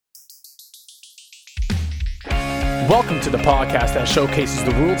Welcome to the podcast that showcases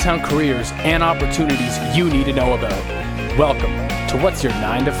the rural town careers and opportunities you need to know about. Welcome to What's Your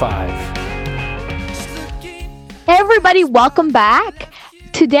 9 to 5. Hey everybody, welcome back.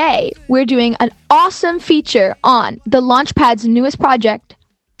 Today, we're doing an awesome feature on the Launchpad's newest project,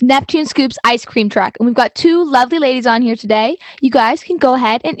 Neptune Scoops Ice Cream Truck. And we've got two lovely ladies on here today. You guys can go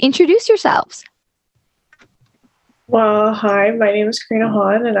ahead and introduce yourselves. Well, hi, my name is Karina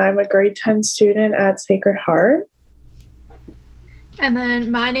Hahn, and I'm a grade 10 student at Sacred Heart. And then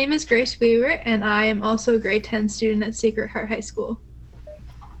my name is Grace Weaver, and I am also a grade 10 student at Sacred Heart High School.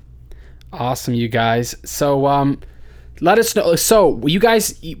 Awesome, you guys. So, let us know. So, you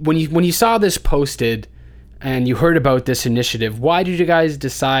guys, when you saw this posted and you heard about this initiative, why did you guys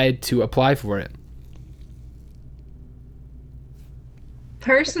decide to apply for it?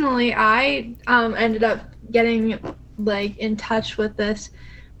 Personally, I ended up getting in touch with this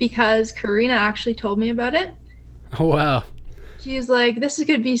because Karina actually told me about it. Oh wow. She's like, this is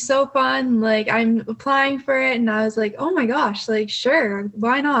gonna be so fun, I'm applying for it, and I was like, oh my gosh, sure,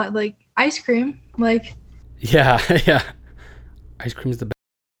 why not? Ice cream, yeah. Ice cream is the best.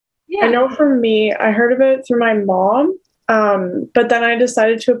 Yeah. I know for me, I heard of it through my mom, but then I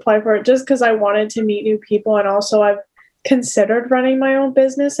decided to apply for it just because I wanted to meet new people, and also I've considered running my own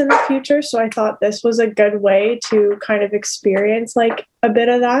business in the future, so I thought this was a good way to kind of experience a bit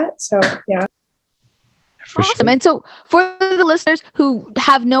of that. So yeah. Awesome. And so for the listeners who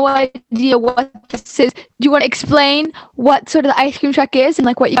have no idea what this is, do you want to explain what sort of the ice cream truck is and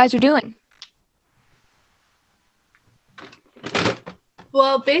what you guys are doing?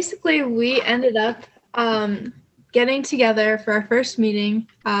 Well, basically, we ended up getting together for our first meeting.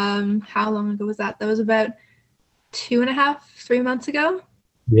 How long ago was that? That was about 2.5-3 months ago.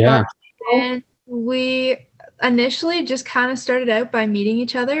 Yeah. And we initially just kind of started out by meeting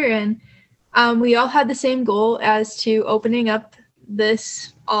each other, and we all had the same goal as to opening up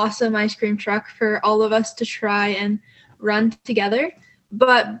this awesome ice cream truck for all of us to try and run together.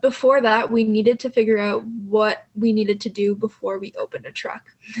 But before that, we needed to figure out what we needed to do before we opened a truck.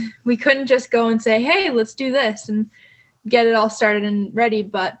 We couldn't just go and say, hey, let's do this and get it all started and ready.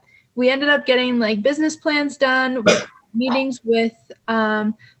 But we ended up getting business plans done, meetings with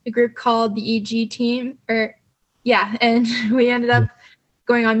the group called the EG team, and we ended up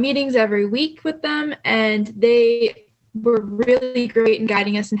going on meetings every week with them, and they were really great in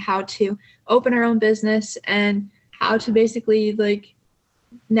guiding us in how to open our own business and how to basically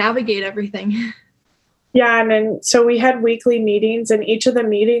navigate everything. Yeah, and then so we had weekly meetings, and each of the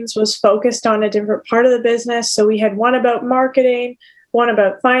meetings was focused on a different part of the business. So we had one about marketing, one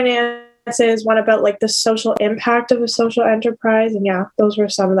about finances, one about the social impact of a social enterprise. And yeah, those were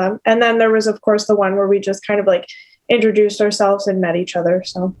some of them. And then there was, of course, the one where we just kind of introduced ourselves and met each other.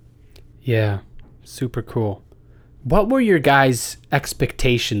 So yeah, super cool. What were your guys'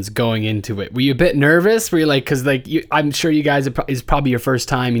 expectations going into it? Were you a bit nervous? Were you because I'm sure you guys is probably your first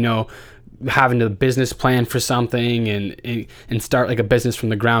time, having a business plan for something and start a business from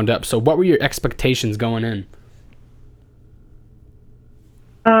the ground up. So what were your expectations going in?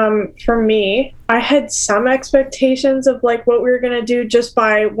 For me, I had some expectations of what we were going to do just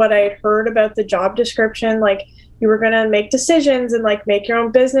by what I had heard about the job description. You were going to make decisions and make your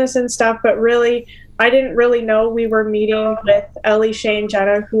own business and stuff. But really, I didn't really know we were meeting with Ellie, Shane,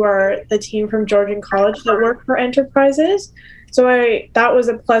 Jenna, who are the team from Georgian College that work for enterprises. So that was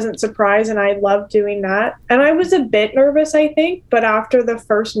a pleasant surprise, and I loved doing that. And I was a bit nervous, I think. But after the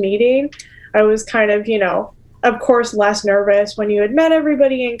first meeting, I was kind of course, less nervous when you had met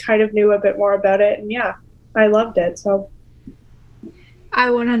everybody and kind of knew a bit more about it. And yeah, I loved it. So I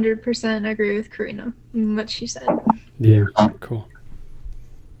 100% agree with Karina in what she said. Yeah, cool.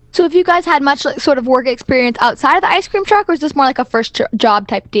 So have you guys had much sort of work experience outside of the ice cream truck, or is this more a first job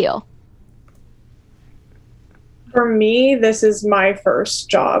type deal? For me, this is my first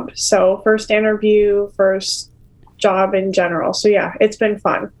job. So first interview, first job in general. So yeah, it's been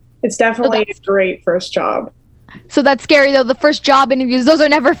fun. It's definitely a great first job. So that's scary, though. The first job interviews, those are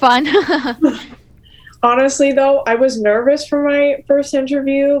never fun. Honestly, though, I was nervous for my first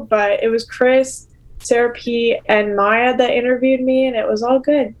interview, but it was Chris, Sarah P., and Maya that interviewed me, and it was all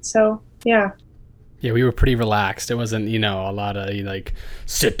good. So, yeah. Yeah, we were pretty relaxed. It wasn't, a lot of,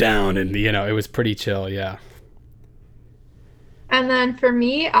 sit down and, it was pretty chill, yeah. And then for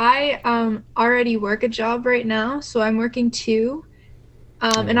me, I already work a job right now, so I'm working 2.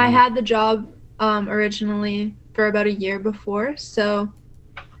 And I had the job originally for about a year before, so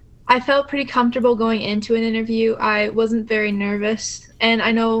I felt pretty comfortable going into an interview. I wasn't very nervous, and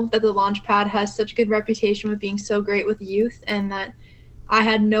I know that the Launchpad has such a good reputation with being so great with youth, and that I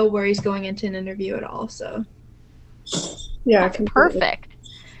had no worries going into an interview at all. So Yeah, That's completely. perfect.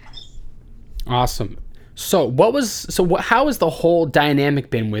 Awesome. So how has the whole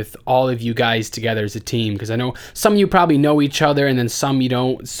dynamic been with all of you guys together as a team? Because I know some of you probably know each other and then some you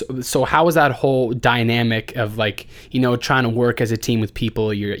don't. So how is that whole dynamic of like, trying to work as a team with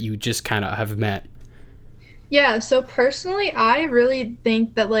people you just kind of have met? Yeah, so personally, I really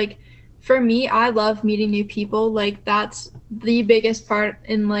think that like for me, I love meeting new people. Like that's the biggest part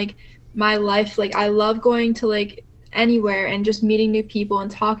in like my life. Like I love going to like anywhere and just meeting new people and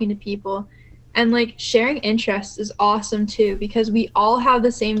talking to people. And like sharing interests is awesome too because we all have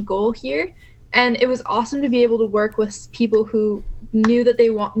the same goal here. And it was awesome to be able to work with people who knew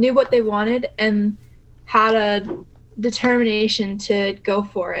what they wanted and had a determination to go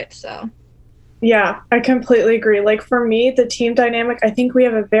for it. So Yeah, I completely agree. Like for me, the team dynamic, I think we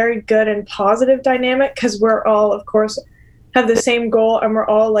have a very good and positive dynamic because we're all, of course, have the same goal and we're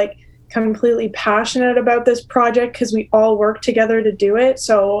all like completely passionate about this project because we all work together to do it.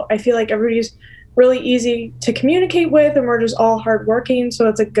 So I feel like everybody's really easy to communicate with and we're just all hardworking. So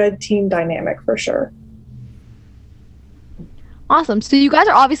it's a good team dynamic for sure. Awesome. So you guys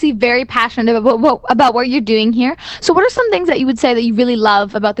are obviously very passionate about what you're doing here. So what are some things that you would say that you really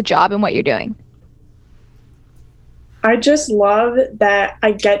love about the job and what you're doing? I just love that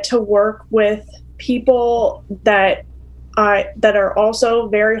I get to work with people that are also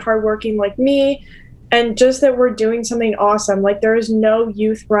very hardworking like me, and just that we're doing something awesome. Like there is no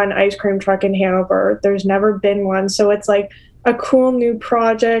youth run ice cream truck in Hanover. There's never been one. So it's like a cool new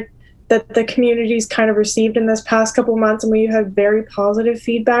project that the community's kind of received in this past couple months, and we have very positive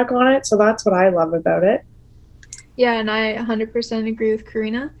feedback on it. So that's what I love about it. yeah, and I 100% agree with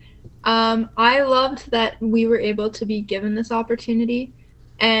Karina. I loved that we were able to be given this opportunity,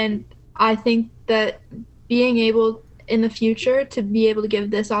 and I think that being able in the future to be able to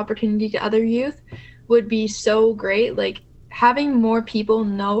give this opportunity to other youth would be so great. Like having more people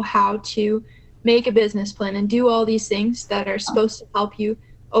know how to make a business plan and do all these things that are supposed to help you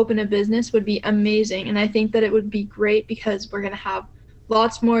open a business would be amazing. And I think that it would be great because we're going to have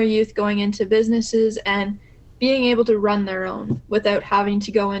lots more youth going into businesses and being able to run their own without having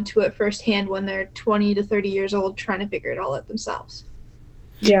to go into it firsthand when they're 20 to 30 years old trying to figure it all out themselves.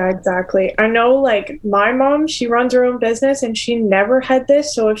 Yeah, exactly. I know like my mom, she runs her own business and she never had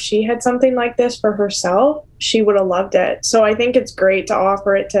this. So if she had something like this for herself, she would have loved it. So I think it's great to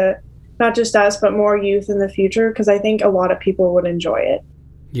offer it to not just us, but more youth in the future because I think a lot of people would enjoy it.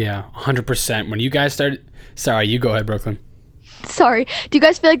 Yeah, 100%. When you guys started, sorry, you go ahead, Brooklyn. Sorry. Do you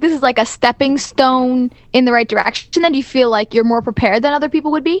guys feel like this is like a stepping stone in the right direction? Then do you feel like you're more prepared than other people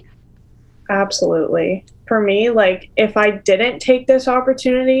would be? Absolutely. For me, like if I didn't take this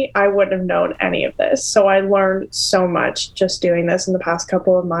opportunity, I wouldn't have known any of this. So I learned so much just doing this in the past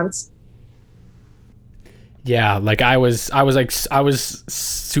couple of months. Yeah, like I was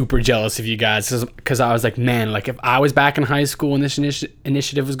super jealous of you guys because I was like, man, like if I was back in high school and this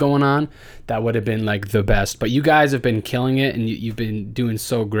initiative was going on, that would have been like the best. But you guys have been killing it and you've been doing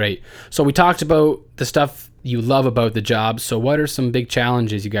so great. So we talked about the stuff you love about the job. So what are some big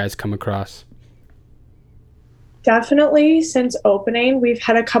challenges you guys come across? Definitely since opening, we've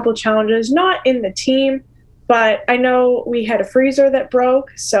had a couple challenges, not in the team, but I know we had a freezer that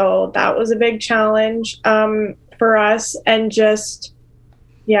broke. So that was a big challenge for us. And just,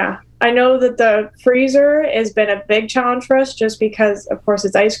 yeah, I know that the freezer has been a big challenge for us just because, of course,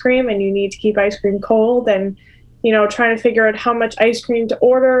 it's ice cream and you need to keep ice cream cold and, trying to figure out how much ice cream to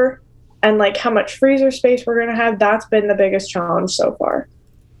order and like how much freezer space we're going to have. That's been the biggest challenge so far.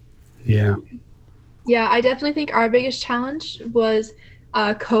 Yeah. Yeah, I definitely think our biggest challenge was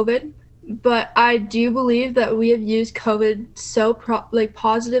COVID, but I do believe that we have used COVID so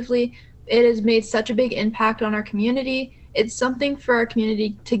positively. It has made such a big impact on our community. It's something for our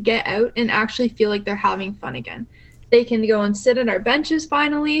community to get out and actually feel like they're having fun again. They can go and sit on our benches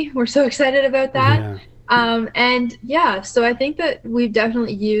finally. We're so excited about that. Yeah. And yeah, so I think that we've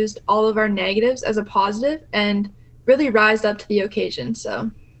definitely used all of our negatives as a positive and really rised up to the occasion. So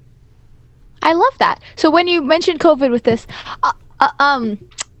I love that. So when you mentioned COVID with this,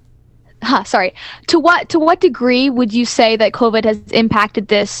 sorry. To what degree would you say that COVID has impacted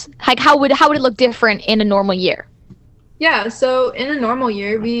this? Like, how would it look different in a normal year? yeah, so in a normal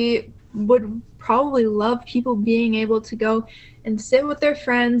year, we would probably love people being able to go and sit with their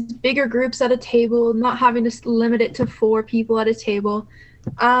friends, bigger groups at a table, not having to limit it to 4 people at a table.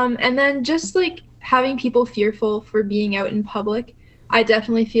 And then just like having people fearful for being out in public. I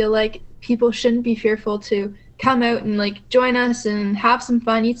definitely feel like people shouldn't be fearful to come out and like join us and have some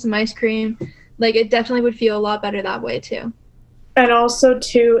fun, eat some ice cream. Like it definitely would feel a lot better that way too. And also,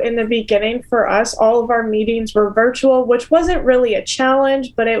 too, in the beginning for us, all of our meetings were virtual, which wasn't really a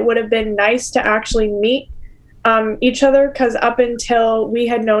challenge, but it would have been nice to actually meet each other, because up until we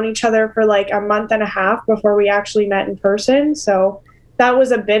had known each other for like a month and a half before we actually met in person. So that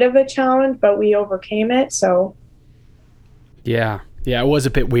was a bit of a challenge, but we overcame it. So Yeah, it was a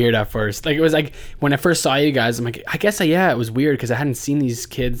bit weird at first. Like, it was like when I first saw you guys, I'm like, I guess it was weird because I hadn't seen these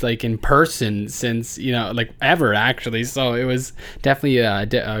kids like in person since, like ever actually. So it was definitely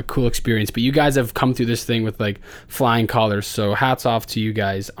a cool experience. But you guys have come through this thing with like flying colors. So hats off to you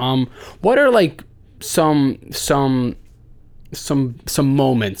guys. What are like some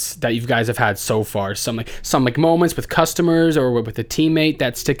moments that you guys have had so far? Some moments with customers or with a teammate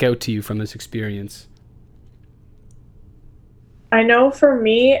that stick out to you from this experience? I know for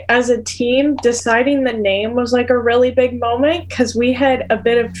me as a team, deciding the name was like a really big moment, because we had a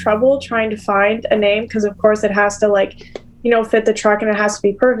bit of trouble trying to find a name, because of course it has to fit the truck and it has to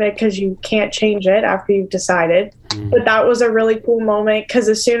be perfect, because you can't change it after you've decided. But that was a really cool moment, because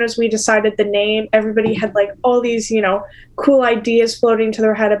as soon as we decided the name, everybody had like all these, cool ideas floating to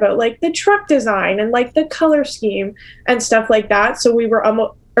their head about like the truck design and like the color scheme and stuff like that. So we were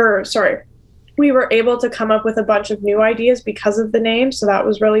able to come up with a bunch of new ideas because of the name. So that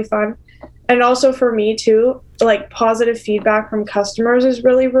was really fun. And also for me too, like positive feedback from customers is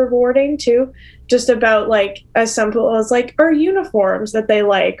really rewarding too. Just about like as simple as like our uniforms that they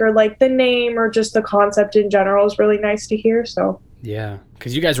like, or like the name, or just the concept in general is really nice to hear. So yeah,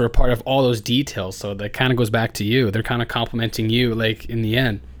 because you guys were a part of all those details. So that kind of goes back to you. They're kind of complimenting you like in the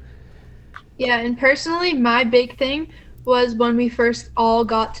end. Yeah, and personally, my big thing was when we first all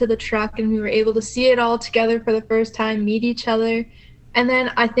got to the truck and we were able to see it all together for the first time, meet each other. And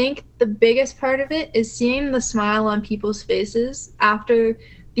then I think the biggest part of it is seeing the smile on people's faces after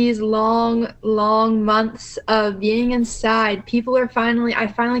these long months of being inside. I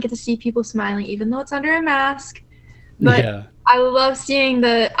finally get to see people smiling, even though it's under a mask. But yeah. I love seeing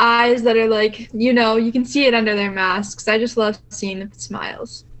the eyes that are like, you can see it under their masks. I just love seeing the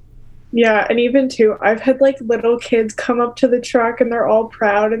smiles. Yeah, and even too, I've had like little kids come up to the truck and they're all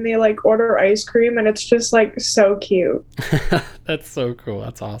proud and they like order ice cream, and it's just like so cute. That's so cool.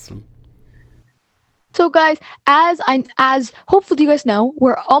 That's awesome. So guys, as hopefully you guys know,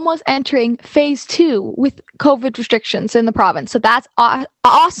 we're almost entering phase 2 with COVID restrictions in the province. So that's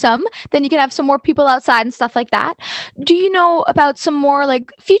awesome. Then you can have some more people outside and stuff like that. Do you know about some more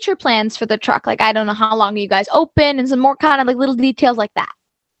like future plans for the truck? Like, I don't know how long are you guys open, and some more kind of like little details like that.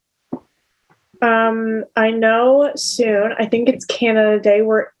 I know soon, I think it's Canada Day,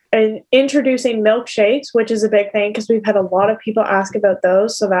 we're introducing milkshakes, which is a big thing because we've had a lot of people ask about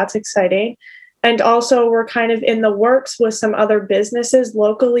those. So that's exciting. And also we're kind of in the works with some other businesses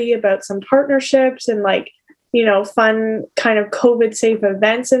locally about some partnerships and like, fun kind of COVID safe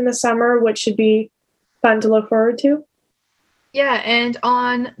events in the summer, which should be fun to look forward to. Yeah. And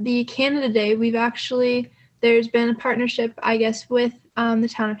on the Canada Day, there's been a partnership, I guess, with the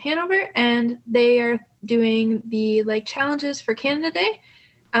town of Hanover, and they are doing the like challenges for Canada Day.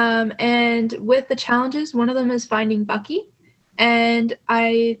 And with the challenges, one of them is finding Bucky. And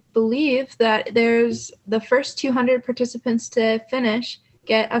I believe that there's the first 200 participants to finish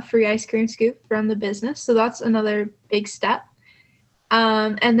get a free ice cream scoop from the business. So that's another big step.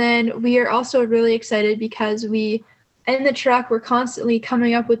 And then we are also really excited because in the truck, we're constantly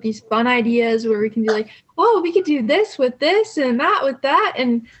coming up with these fun ideas where we can be like, oh, we could do this with this and that with that.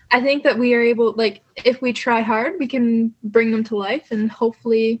 And I think that we are able, like, if we try hard, we can bring them to life and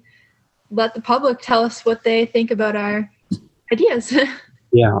hopefully let the public tell us what they think about our ideas.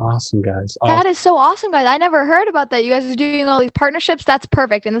 Yeah, awesome, guys. Awesome. That is so awesome, guys. I never heard about that. You guys are doing all these partnerships. That's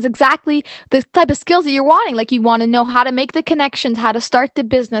perfect. And that's exactly the type of skills that you're wanting. Like, you want to know how to make the connections, how to start the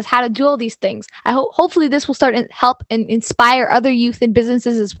business, how to do all these things. Hopefully this will start and help and inspire other youth and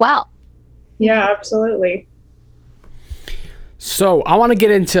businesses as well. Yeah, absolutely. So I want to get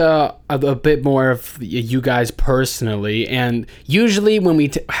into a bit more of you guys personally. And usually when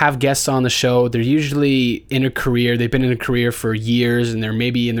we have guests on the show, they're usually in a career. They've been in a career for years, and they're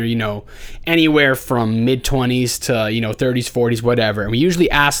maybe in their, anywhere from mid-20s to, 30s, 40s, whatever. And we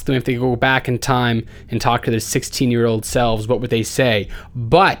usually ask them if they go back in time and talk to their 16-year-old selves, what would they say?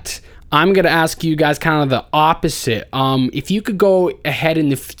 But I'm going to ask you guys kind of the opposite. If you could go ahead in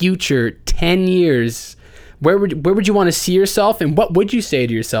the future 10 years, where would you want to see yourself, and what would you say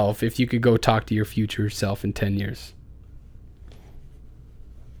to yourself if you could go talk to your future self in 10 years?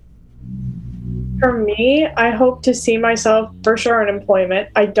 For me, I hope to see myself for sure in employment.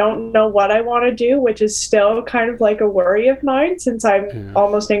 I don't know what I want to do, which is still kind of like a worry of mine since I'm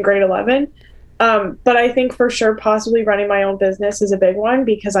almost in grade 11. But I think for sure, possibly running my own business is a big one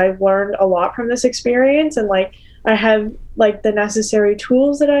because I've learned a lot from this experience, and like I have like the necessary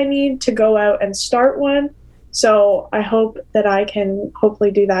tools that I need to go out and start one. So I hope that I can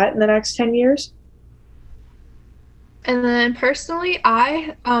hopefully do that in the next 10 years. And then personally,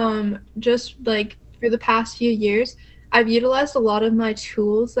 I just like for the past few years, I've utilized a lot of my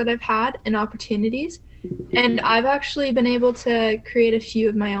tools that I've had and opportunities. And I've actually been able to create a few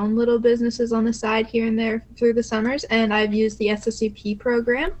of my own little businesses on the side here and there through the summers. And I've used the SSCP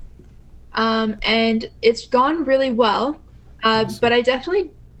program. And it's gone really well. But I definitely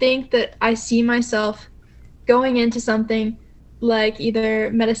think that I see myself going into something like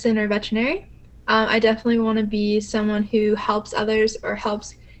either medicine or veterinary. I definitely want to be someone who helps others or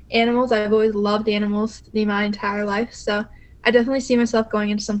helps animals. I've always loved animals my entire life. So I definitely see myself going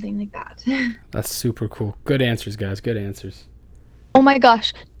into something like that. That's super cool. Good answers, guys. Good answers. Oh my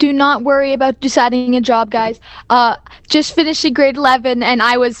gosh, do not worry about deciding a job, guys. Just finishing grade 11 and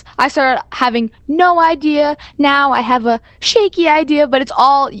I started having no idea. Now I have a shaky idea, but it's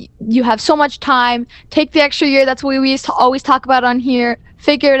all, you have so much time. Take the extra year. That's what we used to always talk about on here.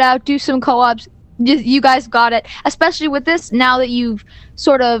 Figure it out, do some co-ops. You guys got it, especially with this now that you've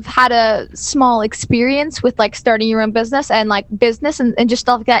sort of had a small experience with like starting your own business and like business and just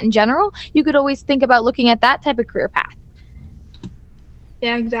stuff like that in general. You could always think about looking at that type of career path.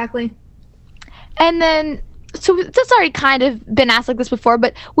 Yeah, exactly. And then, so that's already kind of been asked like this before,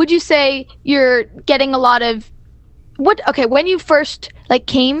 but would you say you're getting a lot of when you first like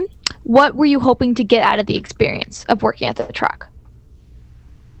came, what were you hoping to get out of the experience of working at the truck?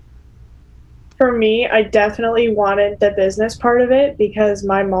 For me, I definitely wanted the business part of it because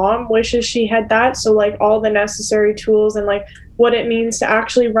my mom wishes she had that. So like all the necessary tools and like what it means to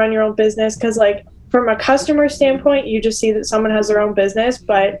actually run your own business. Because like from a customer standpoint, you just see that someone has their own business.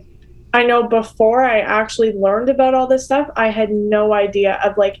 But I know before I actually learned about all this stuff, I had no idea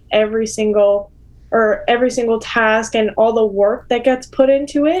of like every single task and all the work that gets put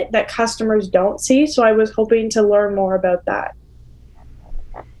into it that customers don't see. So I was hoping to learn more about that.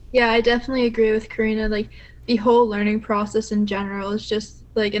 Yeah, I definitely agree with Karina. Like the whole learning process in general is just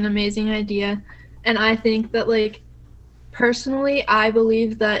like an amazing idea. And I think that like personally, I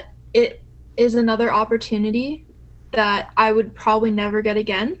believe that it is another opportunity that I would probably never get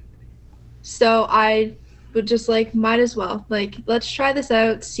again. So I would just like, might as well, like, let's try this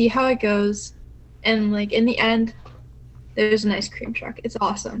out, see how it goes. And like in the end, there's an ice cream truck. It's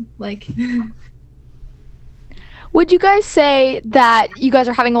awesome. Like would you guys say that you guys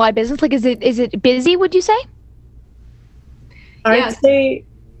are having a lot of business? Like, is it busy, would you say? I'd say...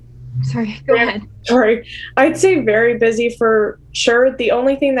 Sorry, go ahead. Sorry. I'd say very busy for sure. The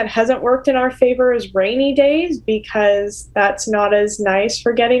only thing that hasn't worked in our favor is rainy days because that's not as nice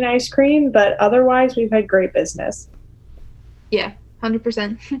for getting ice cream. But otherwise, we've had great business. Yeah,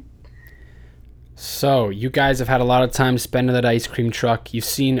 100%. So, you guys have had a lot of time spending that ice cream truck. You've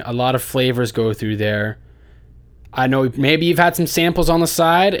seen a lot of flavors go through there. I know maybe you've had some samples on the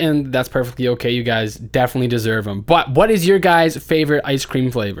side, and that's perfectly okay. You guys definitely deserve them. But what is your guys' favorite ice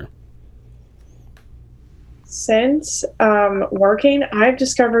cream flavor? Since working, I've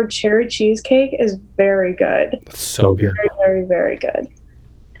discovered cherry cheesecake is very good. So good. Very, very, very good.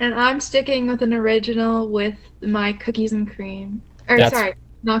 And I'm sticking with an original with my cookies and cream. Sorry,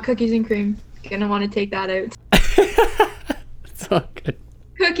 not cookies and cream. Gonna want to take that out. It's all good.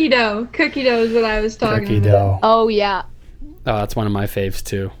 Cookie dough. Cookie dough is what I was talking about. Oh, yeah. Oh, that's one of my faves,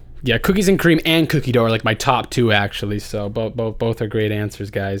 too. Yeah, cookies and cream and cookie dough are like my top two, actually. So both are great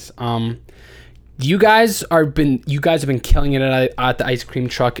answers, guys. You guys have been killing it at the ice cream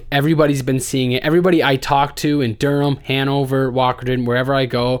truck. Everybody's been seeing it. Everybody I talk to in Durham, Hanover, Walkerton, wherever I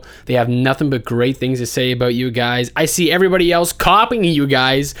go, they have nothing but great things to say about you guys. I see everybody else copying you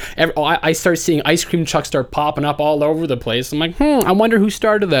guys. I start seeing ice cream trucks start popping up all over the place. I'm like, I wonder who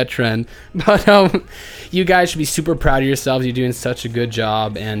started that trend. But you guys should be super proud of yourselves. You're doing such a good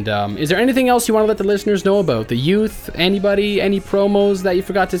job. And is there anything else you want to let the listeners know about? The youth? Anybody? Any promos that you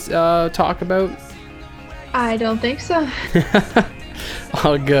forgot to talk about? I don't think so.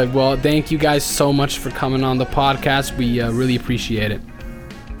 Oh, good. Well, thank you guys so much for coming on the podcast. We really appreciate it.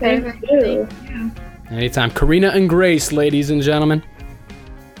 Thank you. Anytime. Karina and Grace, ladies and gentlemen.